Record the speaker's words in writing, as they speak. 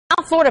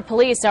Florida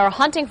police are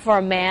hunting for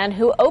a man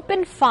who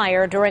opened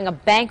fire during a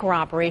bank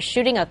robbery,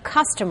 shooting a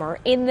customer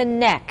in the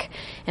neck.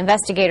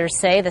 Investigators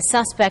say the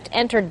suspect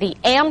entered the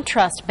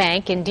AmTrust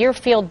Bank in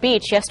Deerfield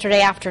Beach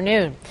yesterday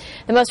afternoon.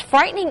 The most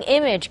frightening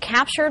image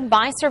captured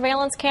by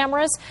surveillance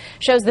cameras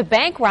shows the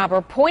bank robber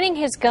pointing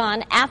his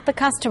gun at the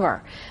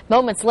customer.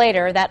 Moments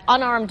later, that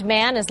unarmed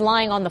man is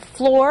lying on the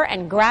floor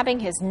and grabbing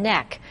his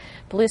neck.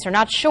 Police are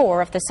not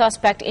sure if the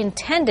suspect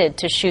intended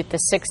to shoot the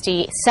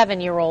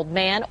 67-year-old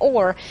man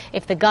or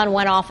if the gun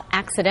went off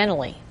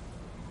accidentally.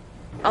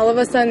 All of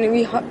a sudden,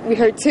 we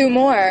heard two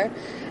more,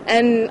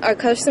 and our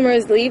customer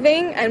is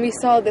leaving, and we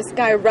saw this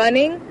guy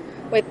running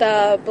with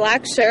a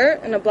black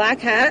shirt and a black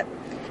hat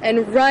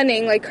and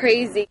running like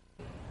crazy.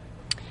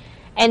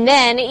 And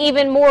then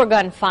even more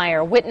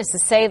gunfire.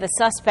 Witnesses say the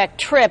suspect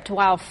tripped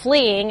while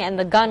fleeing and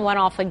the gun went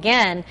off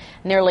again,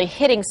 nearly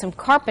hitting some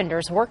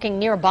carpenters working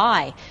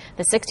nearby.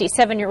 The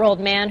 67-year-old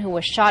man who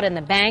was shot in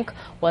the bank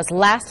was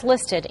last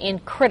listed in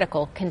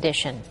critical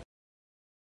condition.